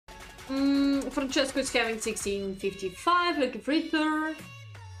Francesco is having 1655, Lucky Fritter.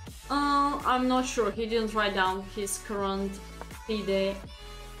 I'm not sure, he didn't write down his current FIDE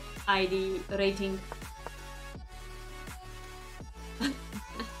ID rating.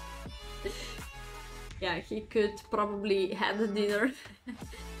 Yeah, he could probably have the dinner.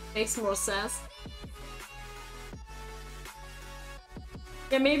 Makes more sense.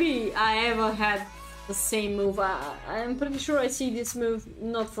 Yeah, maybe I ever had the same move. I'm pretty sure I see this move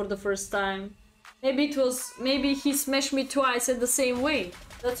not for the first time. Maybe he smashed me twice in the same way.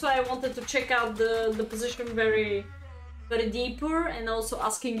 That's why I wanted to check out the position very deeper, and also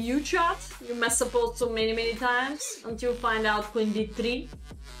asking you, chat. You mess up also many times until you find out Queen D3.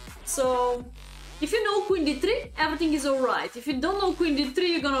 So if you know Queen D3, everything is alright. If you don't know Queen D3,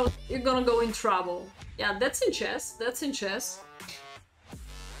 you're gonna go in trouble. Yeah, that's in chess. That's in chess.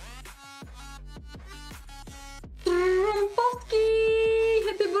 Trumpowski!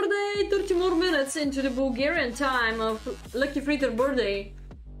 Happy birthday! 30 more minutes into the Bulgarian time of Lucky Fritter birthday.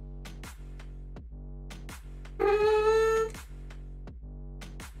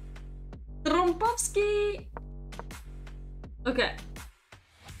 Trumpowski! Okay.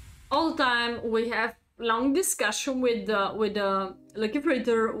 All the time we have long discussion with Lucky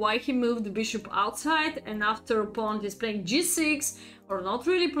Fritter why he moved the bishop outside, and after opponent is playing g6 or not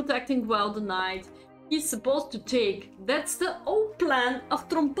really protecting well the knight, he's supposed to take. That's the old plan of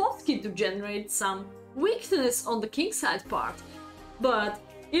Trumpowski, to generate some weakness on the king side part. But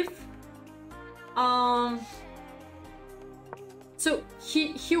if so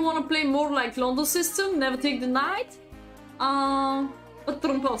he wanna play more like London system, never take the knight, but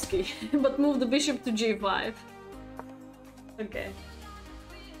Trumpowski, but move the bishop to g5. Okay.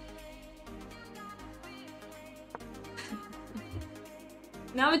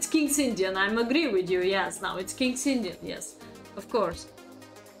 Now it's King's Indian, I'm agree with you, yes, now it's King's Indian, yes, of course.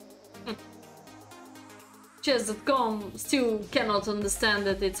 Chess.com still cannot understand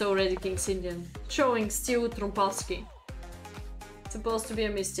that it's already King's Indian. Showing still Trumpowski. It's supposed to be a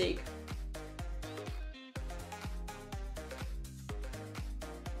mistake.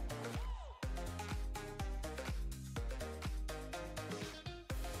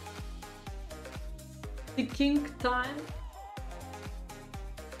 The king time.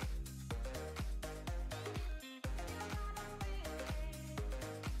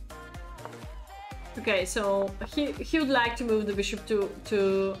 Okay, so he would like to move the bishop to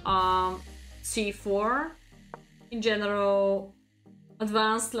c4. In general,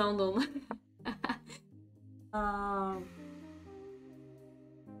 advanced London.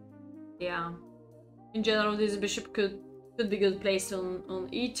 Yeah. In general, this bishop could be good placed on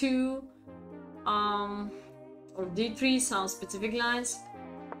e2, or d3. Some specific lines.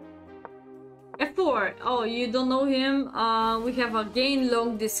 F4. Oh, you don't know him? We have again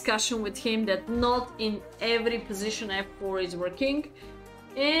long discussion with him that not in every position F4 is working,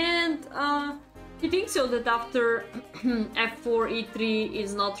 and he thinks so that after F4 E3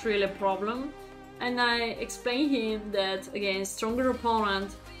 is not really a problem. And I explain him that against stronger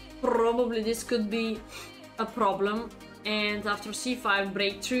opponent probably this could be a problem, and after C5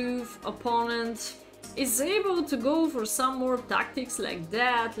 breakthrough opponent is able to go for some more tactics like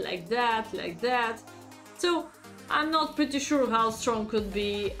that, like that, like that. So I'm not pretty sure how strong could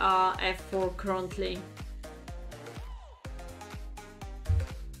be F4 currently.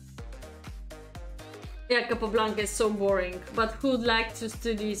 Yeah, Capablanca is so boring, but who'd like to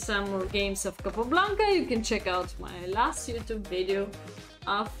study some more games of Capablanca, you can check out my last YouTube video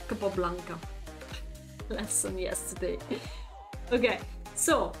of Capablanca lesson yesterday. Okay,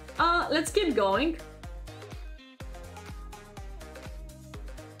 so let's keep going.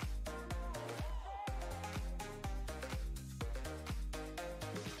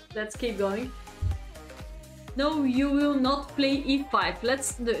 Let's keep going. No, you will not play e5.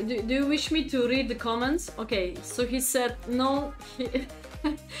 Let's. Do you wish me to read the comments? Okay, so he said no.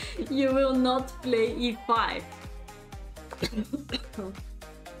 You will not play e5.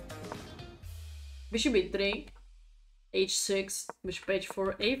 Bishop e3, h6, bishop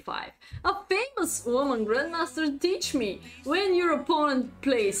h4, a5. A famous woman grandmaster teach me: when your opponent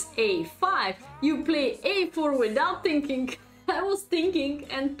plays a5, you play a4 without thinking. I was thinking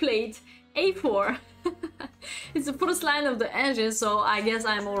and played a4. It's the first line of the engine, so I guess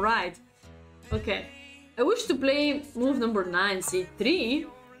I'm alright. Okay. I wish to play move number 9, c3.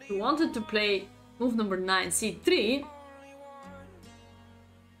 You wanted to play move number 9, c3.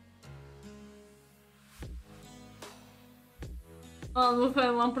 I'll move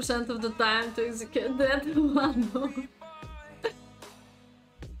 1% of the time to execute that one.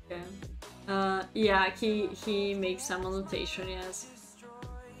 Okay. Yeah, he makes some annotation, yes.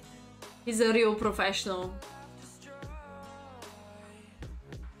 He's a real professional.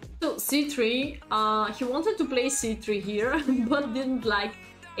 So c3, he wanted to play c3 here, but didn't like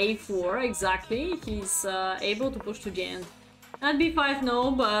a4 exactly. He's able to push to the end. Not b5,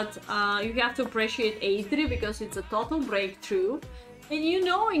 no, but you have to appreciate a3 because it's a total breakthrough. And you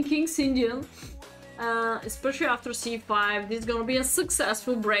know, in King's Indian, especially after c5, this is gonna be a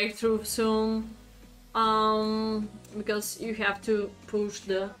successful breakthrough soon. Because you have to push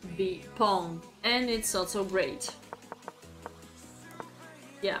the b pawn, and it's not so great.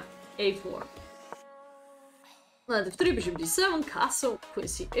 Yeah, a4. Knight f3, bishop d7, castle, queen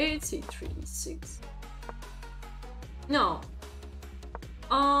c8, c3, e6. No.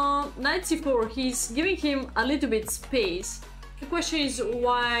 Knight c4, he's giving him a little bit space. The question is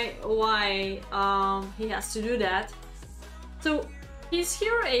why he has to do that. So he's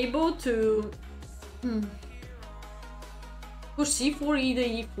here able to push c4, either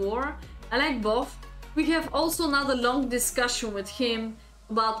e4. I like both. We have also another long discussion with him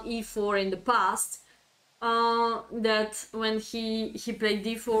about e4 in the past. That when he played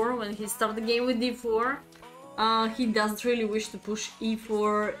d4, when he started the game with d4, he doesn't really wish to push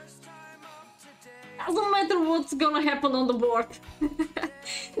e4. Doesn't matter what's gonna happen on the board.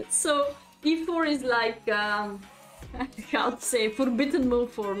 So e4 is like how to say, forbidden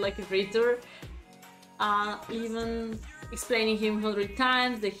move for LuckyFritter. Even explaining him 100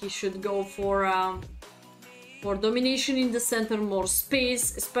 times that he should go for domination in the center, more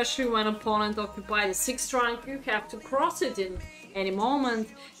space, especially when opponent occupies the 6th rank. You have to cross it in any moment,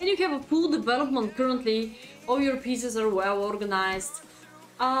 and you have a full development currently. All your pieces are well organized.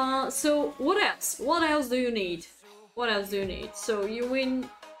 So what else? What else do you need? What else do you need? So you win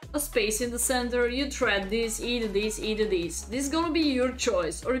a space in the center, you thread this, either this, either this. This is gonna be your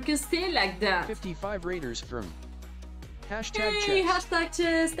choice, or you can stay like that. 55 Raiders from hashtag hey, chess. hashtag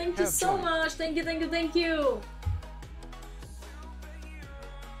chess. Thank you so much. Thank you, thank you, thank you.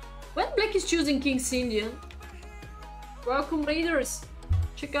 When Black is choosing King's Indian, welcome Raiders.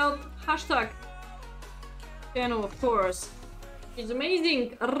 Check out hashtag channel, of course. It's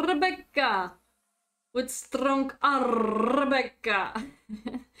amazing. Rebecca with strong R. Rebecca.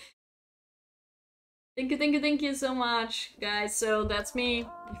 Thank you so much, guys. So that's me.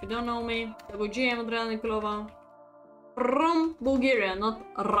 If you don't know me, WGM Adriana Nikolova. From Bulgaria, not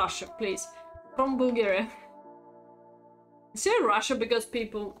Russia, please. From Bulgaria. I say Russia because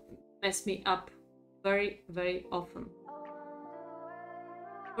people mess me up very, very often.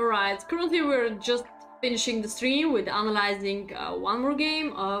 Alright, currently we're just finishing the stream with analyzing one more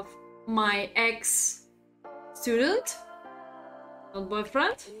game of my ex-student, not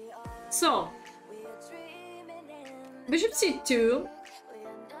boyfriend. So, bishop c2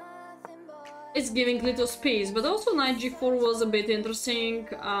 is giving little space, but also knight g4 was a bit interesting,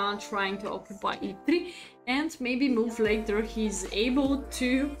 trying to occupy e3, and maybe move later he's able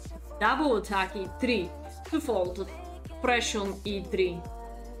to double attack e3 to fold pressure on e3.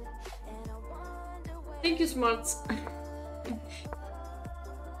 Thank you, Smarts.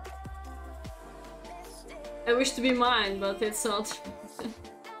 I wish to be mine, but it's not.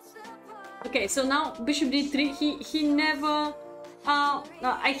 Okay, so now bishop d3, he never...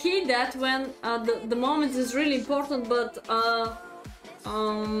 I hate that when the moment is really important, but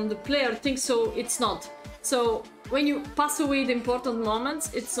the player thinks so, it's not. So when you pass away the important moments,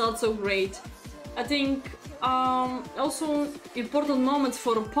 it's not so great. I think also important moments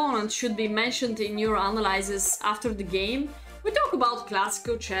for opponents should be mentioned in your analysis after the game. We talk about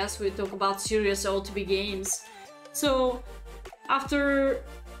classical chess, we talk about serious OTB games. So after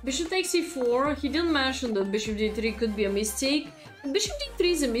bishop takes e4, he didn't mention that bishop d3 could be a mistake. Bishop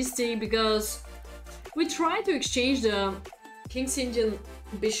d3 is a mistake because we try to exchange the King's Indian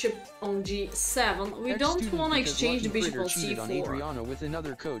bishop on g7. We don't want to exchange the bishop on c4. On Adriana with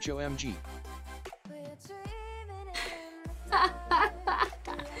another coach, OMG.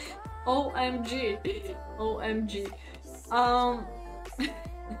 OMG. OMG.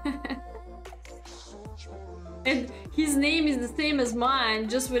 And his name is the same as mine,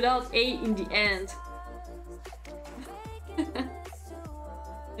 just without A in the end.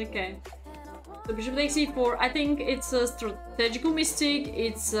 Okay. So bishop takes e4. I think it's a strategical mistake.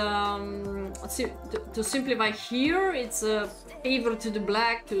 It's to simplify here. It's a favor to the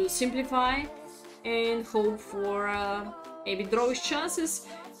black to simplify and hope for maybe draw his chances.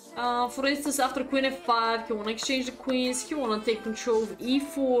 For instance, after queen f5, you want to exchange the queens, you want to take control of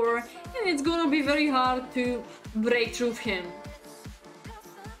e4, and it's gonna be very hard to break through him.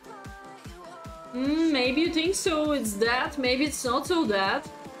 Maybe you think so, it's that, maybe it's not so that.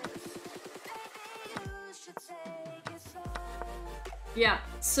 Yeah,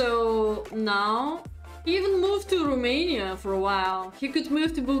 So now he even moved to Romania for a while. He could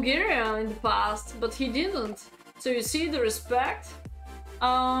move to Bulgaria in the past, but he didn't. So you see the respect.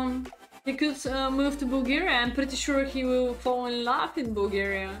 He could move to Bulgaria. I'm pretty sure he will fall in love in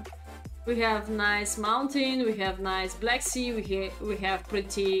Bulgaria. We have nice mountain, we have nice Black Sea, we have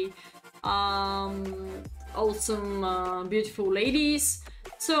pretty awesome beautiful ladies.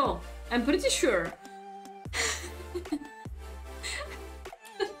 So I'm pretty sure.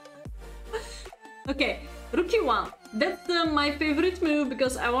 Okay, Rookie 1. That's my favorite move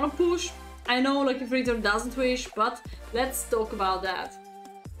because I want to push. I know LuckyFritter doesn't wish, but let's talk about that.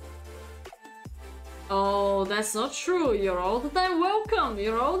 Oh, that's not true. You're all the time welcome.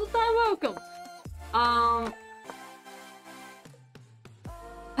 You're all the time welcome.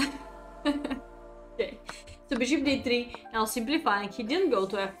 Okay. So bishop d3. Now simplifying, he didn't go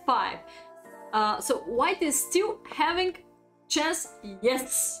to f5. So white is still having chance.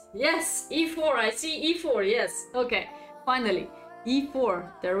 Yes, yes. e4. I see e4. Yes. Okay. Finally,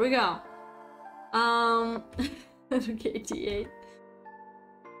 e4. There we go. Okay, d8.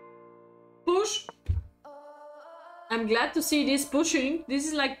 Push. I'm glad to see this pushing. This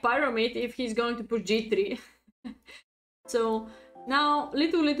is like pyramid if he's going to push g3. So now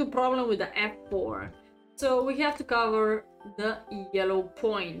little problem with the f4. So we have to cover the yellow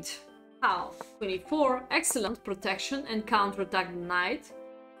point. How? 24, excellent protection and counterattack the knight.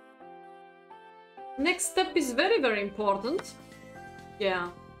 Next step is very important. Yeah,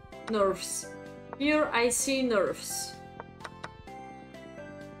 nerfs. Here I see nerfs.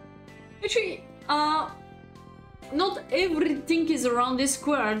 Actually, not everything is around this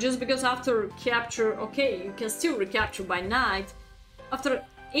square, just because after capture, okay, you can still recapture by knight. After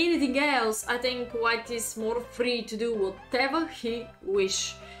anything else, I think white is more free to do whatever he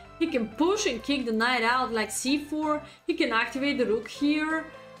wish. He can push and kick the knight out like c4, he can activate the rook here.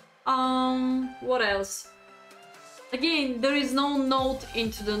 What else? Again, there is no note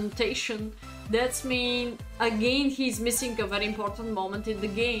into the notation. That's mean, again, he's missing a very important moment in the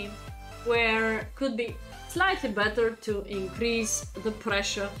game, where could be slightly better to increase the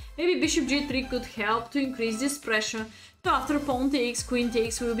pressure. Maybe bishop g3 could help to increase this pressure. So after pawn takes, queen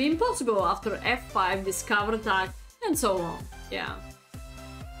takes will be impossible. After f5, this counter attack, and so on. Yeah.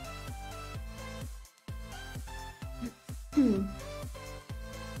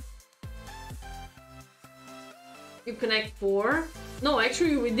 You connect 4. No,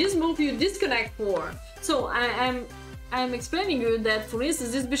 actually, with this move you disconnect 4. So I'm explaining you that, for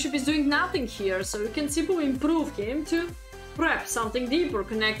instance, this bishop is doing nothing here, so you can simply improve him to perhaps something deeper,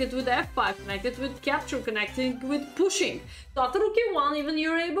 connected with f5, connected with capture, connected with pushing. So after rook e1, even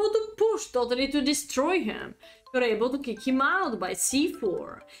you're able to push totally to destroy him. You're able to kick him out by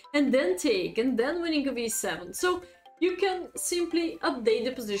c4, and then take, and then winning of e7. So you can simply update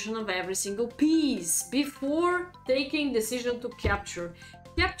the position of every single piece before taking decision to capture.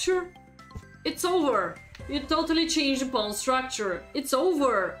 Capture, it's over. You totally change the pawn structure. It's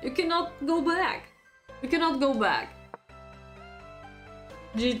over. You cannot go back. You cannot go back.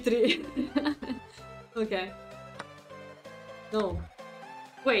 g3. Okay. No.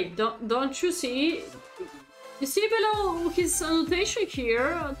 Wait, don't you see? You see below his annotation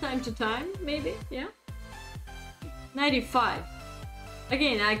here, time to time, maybe? Yeah. 95.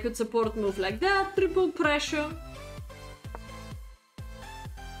 Again, I could support move like that, triple pressure.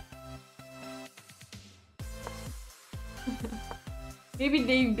 Maybe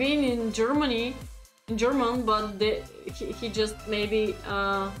they've been in German, but he just maybe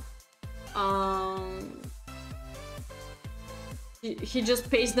he just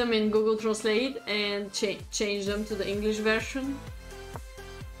pasted them in Google Translate and changed them to the English version.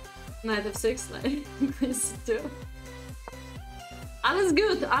 Knight f6, knight f2. Alles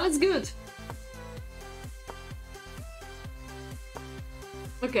good, alles good.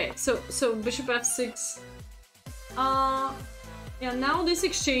 Okay, so bishop f6. Yeah, now this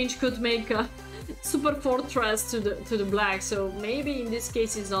exchange could make a super fortress to the black, so maybe in this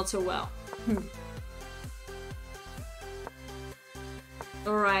case it's not so well.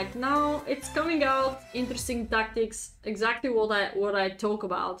 Alright, now it's coming out interesting tactics, exactly what I talk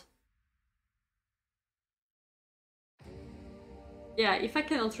about. Yeah, if I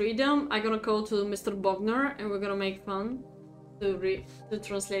cannot read them, I'm gonna call to Mr. Bogner and we're gonna make fun to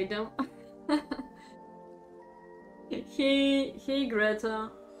translate them. Hey Greta,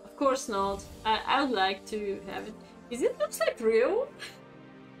 of course not. I would like to have it. Is it looks like real?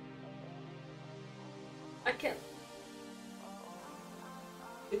 I can't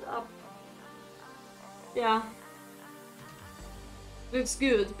it up. Yeah, looks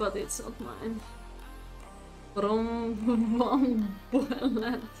good, but it's not mine. From one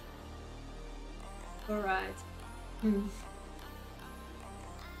bullet. Alright.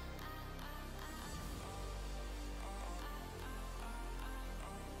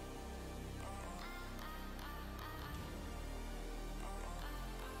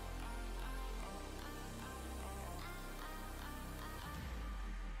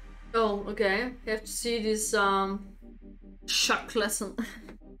 Oh, okay. Have to see this shock lesson.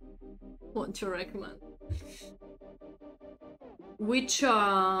 What to recommend? Which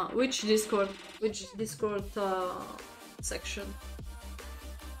Discord section?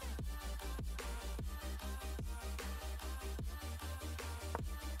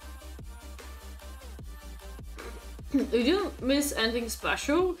 You didn't miss anything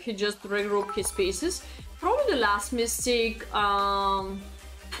special. He just regrouped his pieces. Probably the last mistake.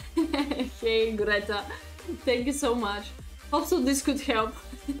 Hey Greta, thank you so much. Hope so this could help.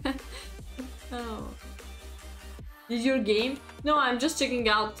 Oh. Did your game? No, I'm just checking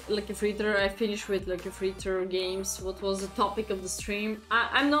out LuckyFritter. I finished with LuckyFritter games. What was the topic of the stream?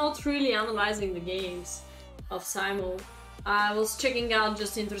 I'm not really analyzing the games of Simul. I was checking out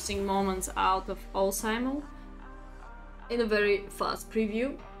just interesting moments out of all Simul in a very fast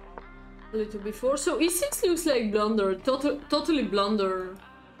preview a little before. So E6 looks like blunder, totally blunder.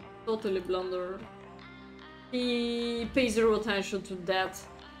 Totally blunder. He pays zero attention to that.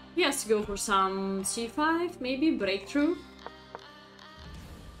 He has to go for some C5, maybe breakthrough.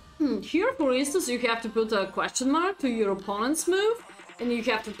 Here, for instance, you have to put a question mark to your opponent's move, and you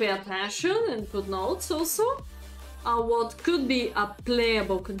have to pay attention and put notes also. What could be a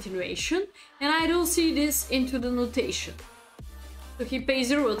playable continuation, and I don't see this into the notation. So he pays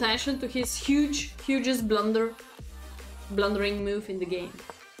zero attention to his hugest blundering move in the game.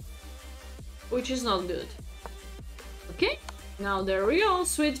 Which is not good. Okay, now there we go,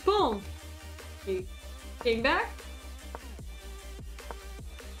 sweet pawn. He came back.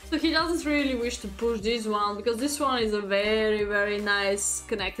 So he doesn't really wish to push this one, because this one is a very nice,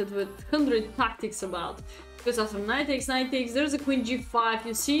 connected with 100 tactics about. Because after knight takes, there's a queen g5,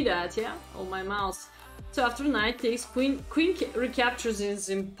 you see that, yeah? Oh, my mouse. So after knight takes, queen recaptures is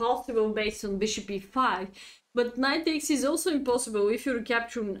impossible based on bishop e5. But knight takes is also impossible if you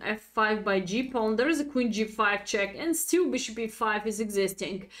recapture an f5 by g-pawn. There is a queen g5 check and still bishop e5 is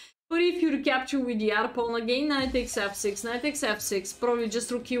existing. But if you recapture with the other pawn again, knight takes f6, probably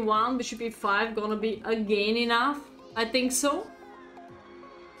just rook e1, bishop e5 gonna be again enough. I think so.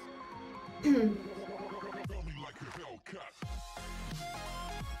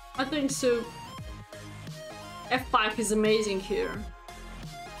 I think so. f5 is amazing here.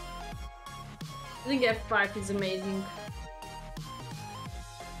 I think f5 is amazing.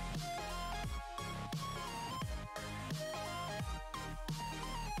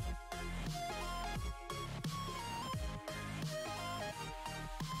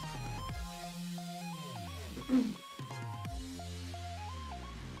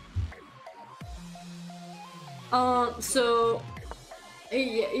 So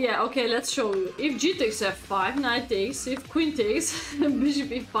yeah, okay, let's show you. If g takes f5, knight takes. If queen takes, bishop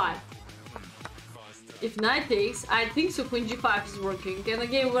e5. If knight takes, I think so queen g5 is working. And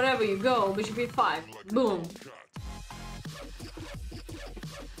again, wherever you go, bishop e5. Boom.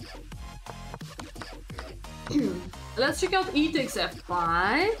 Let's check out e takes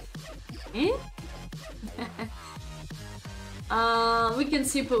f5. Okay. We can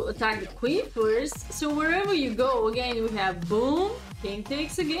simply attack the queen first. So wherever you go, again, we have boom. King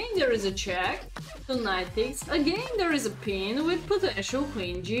takes again, there is a check. So knight takes again, there is a pin with potential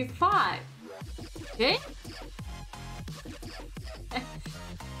queen g5. Okay?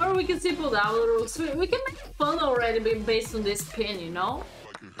 Or we can simply double the rooks. We can make fun already based on this pin, you know?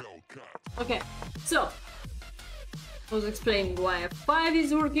 Okay, so I was explaining why f5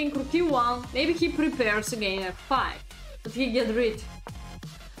 is working, rook e1. Maybe he prepares again f5, but he gets rid.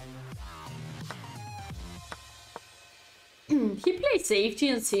 He plays safety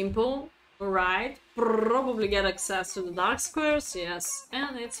and simple, right? Probably get access to the dark squares, yes,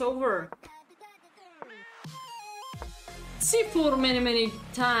 and it's over. C4 many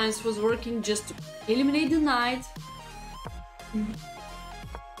times was working just to eliminate the knight.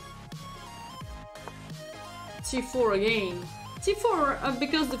 C4 again. C4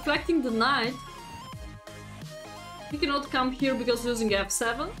 because deflecting the knight. He cannot come here because losing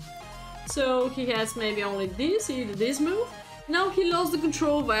f7. So he has maybe only this, he did this move. Now he lost the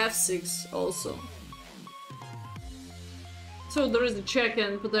control of f6 also. So there is the check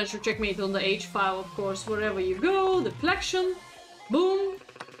and potential checkmate on the h file, of course, wherever you go. Deflection, boom,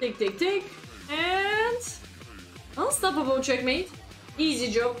 take, and unstoppable checkmate. Easy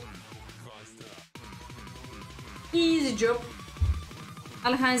job. Easy job.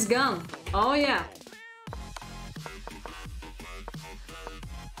 Alhain's gone. Oh yeah.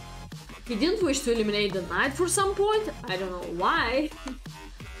 He didn't wish to eliminate the knight for some point. I don't know why.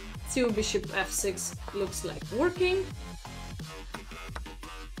 Still bishop f6 looks like working.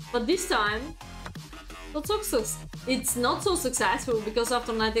 But this time, it's not so successful because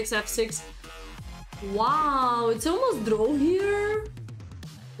after knight takes f6. Wow, it's almost draw here.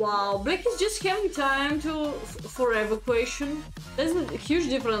 Wow, black is just having time for evacuation. There's a huge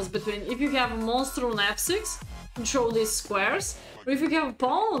difference between if you have a monster on f6, control these squares, or if you have a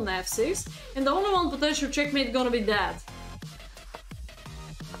pawn on f6, and the only one potential checkmate gonna be that.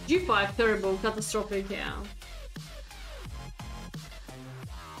 g5, terrible, catastrophic, yeah.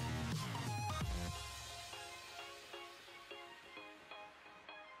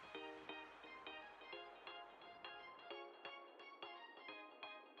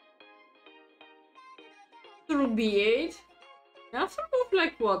 Rook b8. After move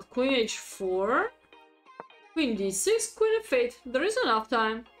like what? Queen h4, Queen d6, Queen f8. There is enough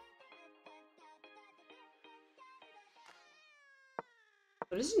time.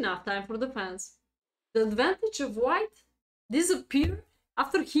 There is enough time for defense. The advantage of white disappeared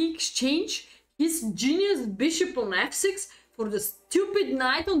after he exchanged his genius bishop on f6 for the stupid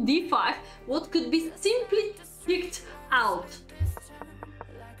knight on d5, what could be simply kicked out.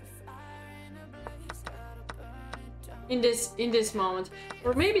 In this moment,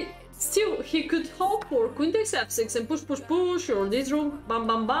 or maybe still he could hope for queen takes f6 and push, or this rook, bam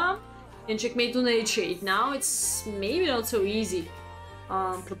bam bam, and checkmate on h8. Now it's maybe not so easy.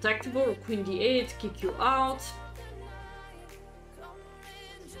 Protectable, or queen d8, kick you out.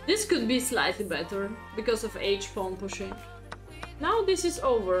 This could be slightly better because of h pawn pushing. Now this is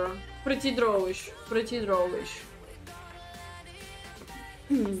over. Pretty drawish, pretty drawish.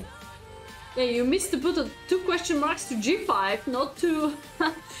 Yeah, you missed to put two question marks to g5, not to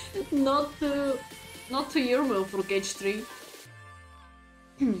not to your move, rook h3.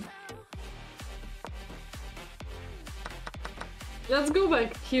 Let's go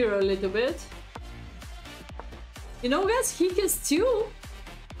back here a little bit. You know, guys, he can still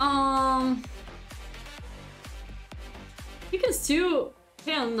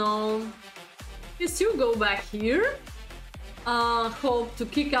yeah, no, he can still go back here. Hope to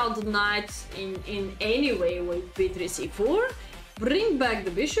kick out the knight in any way with b3 c4, bring back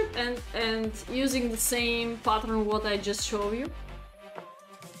the bishop, and using the same pattern what I just showed you.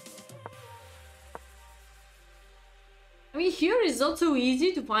 I mean, here is not so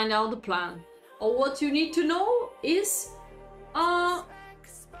easy to find out the plan. All what you need to know is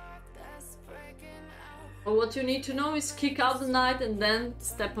kick out the knight and then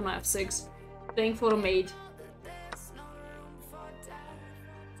step on f6, playing for a mate.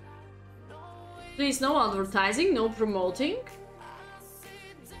 Please, no advertising, no promoting.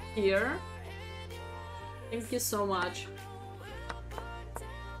 Here. Thank you so much.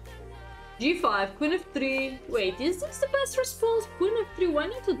 g5, queen f3. Wait, is this the best response? Queen f3, why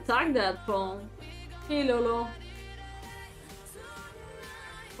not attack that pawn? Hey Lolo.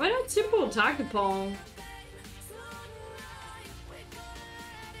 Why not simple attack the pawn?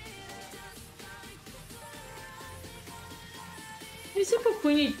 Simple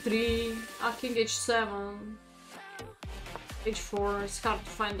queen e3, king h7, h4, it's hard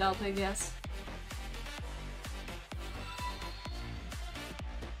to find out, I guess.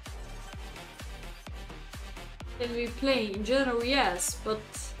 Can we play? In general, yes, but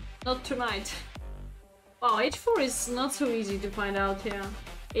not tonight. Wow, h4 is not so easy to find out here.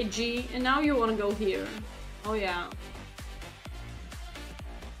 Hg, and now you want to go here. Oh yeah.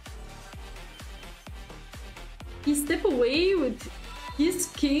 He step away with his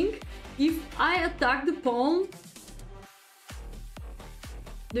king. If I attack the pawn,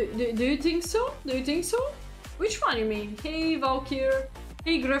 do you think so? Do you think so? Which one you mean? Hey Valkyr,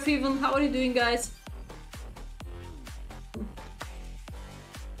 hey Graf Even, how are you doing, guys?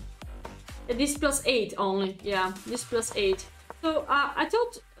 This +8 only, yeah, this +8. So I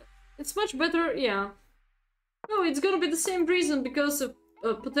thought it's much better, yeah. No, it's gonna be the same reason because of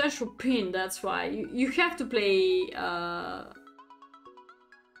a potential pin, that's why. You have to play,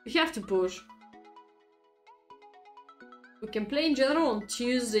 you have to push. We can play in general on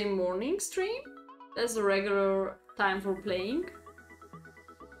Tuesday morning stream. That's the regular time for playing.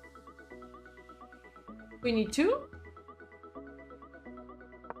 We need two.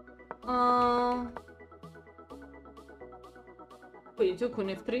 We need two, queen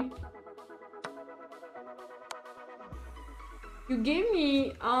f3. You gave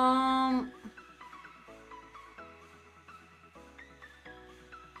me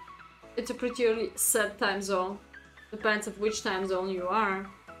it's a pretty early set time zone. Depends of which time zone you are.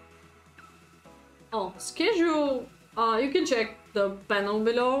 Oh, schedule. You can check the panel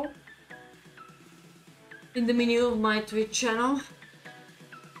below in the menu of my Twitch channel.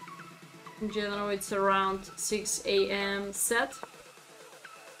 In general, it's around 6 AM set.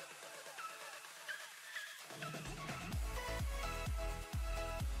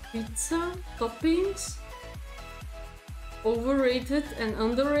 Pizza toppings, overrated and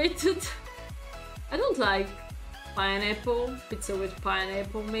underrated. I don't like pineapple. Pizza with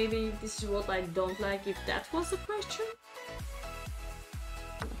pineapple, maybe. This is what I don't like, if that was the question.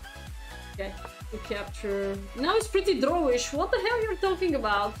 Okay, to capture. Now it's pretty drawish. What the hell you're talking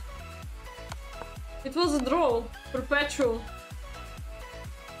about? It was a draw. Perpetual.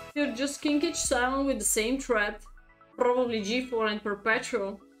 You're just King H7 with the same threat. Probably G4 and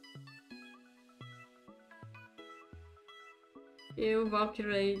perpetual. Ew,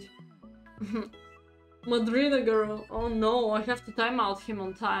 Valkyrie. Madrina girl. Oh no, I have to time out him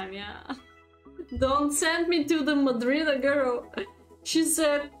on time, yeah. Don't send me to the Madrina girl. She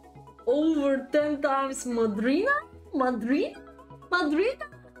said over 10 times Madrina? Madrina? Madrina?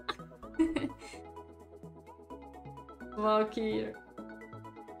 Valkyrie.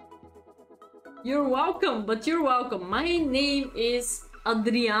 You're welcome, but you're welcome. My name is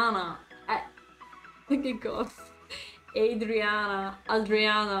Adriana. Okay, God. Adriana,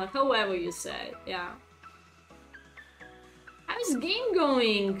 however you say it, yeah. How's game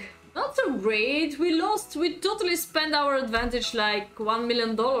going? Not so great. We lost. We totally spent our advantage like $1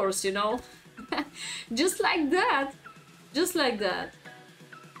 million, you know? Just like that. Just like that.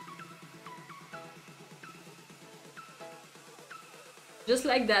 Just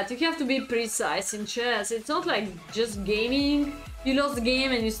like that. You have to be precise in chess. It's not like just gaming. You lost the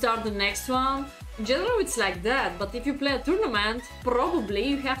game and you start the next one. In general, it's like that, but if you play a tournament, probably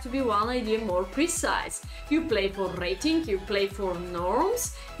you have to be one idea more precise. You play for rating, you play for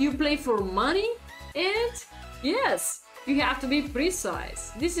norms, you play for money, and yes, you have to be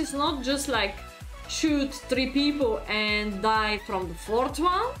precise. This is not just like shoot 3 people and die from the 4th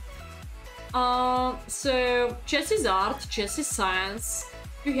one. So chess is art, chess is science.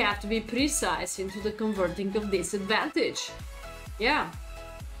 You have to be precise into the converting of this advantage. Yeah.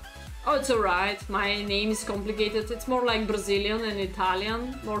 Oh, it's alright. My name is complicated. It's more like Brazilian and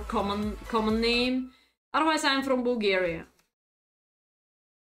Italian, more common name. Otherwise, I'm from Bulgaria.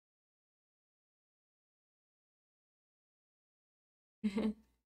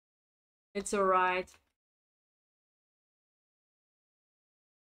 It's alright.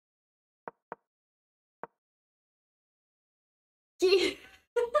 He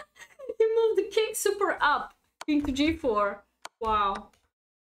moved the king super up. King to g4. Wow.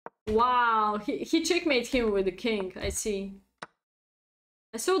 Wow, he checkmate him with the king, I see.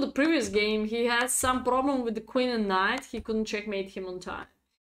 I saw the previous game, he has some problem with the queen and knight, he couldn't checkmate him on time.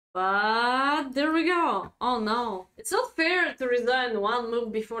 But there we go. Oh no, it's not fair to resign one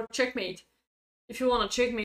move before checkmate. If you want to checkmate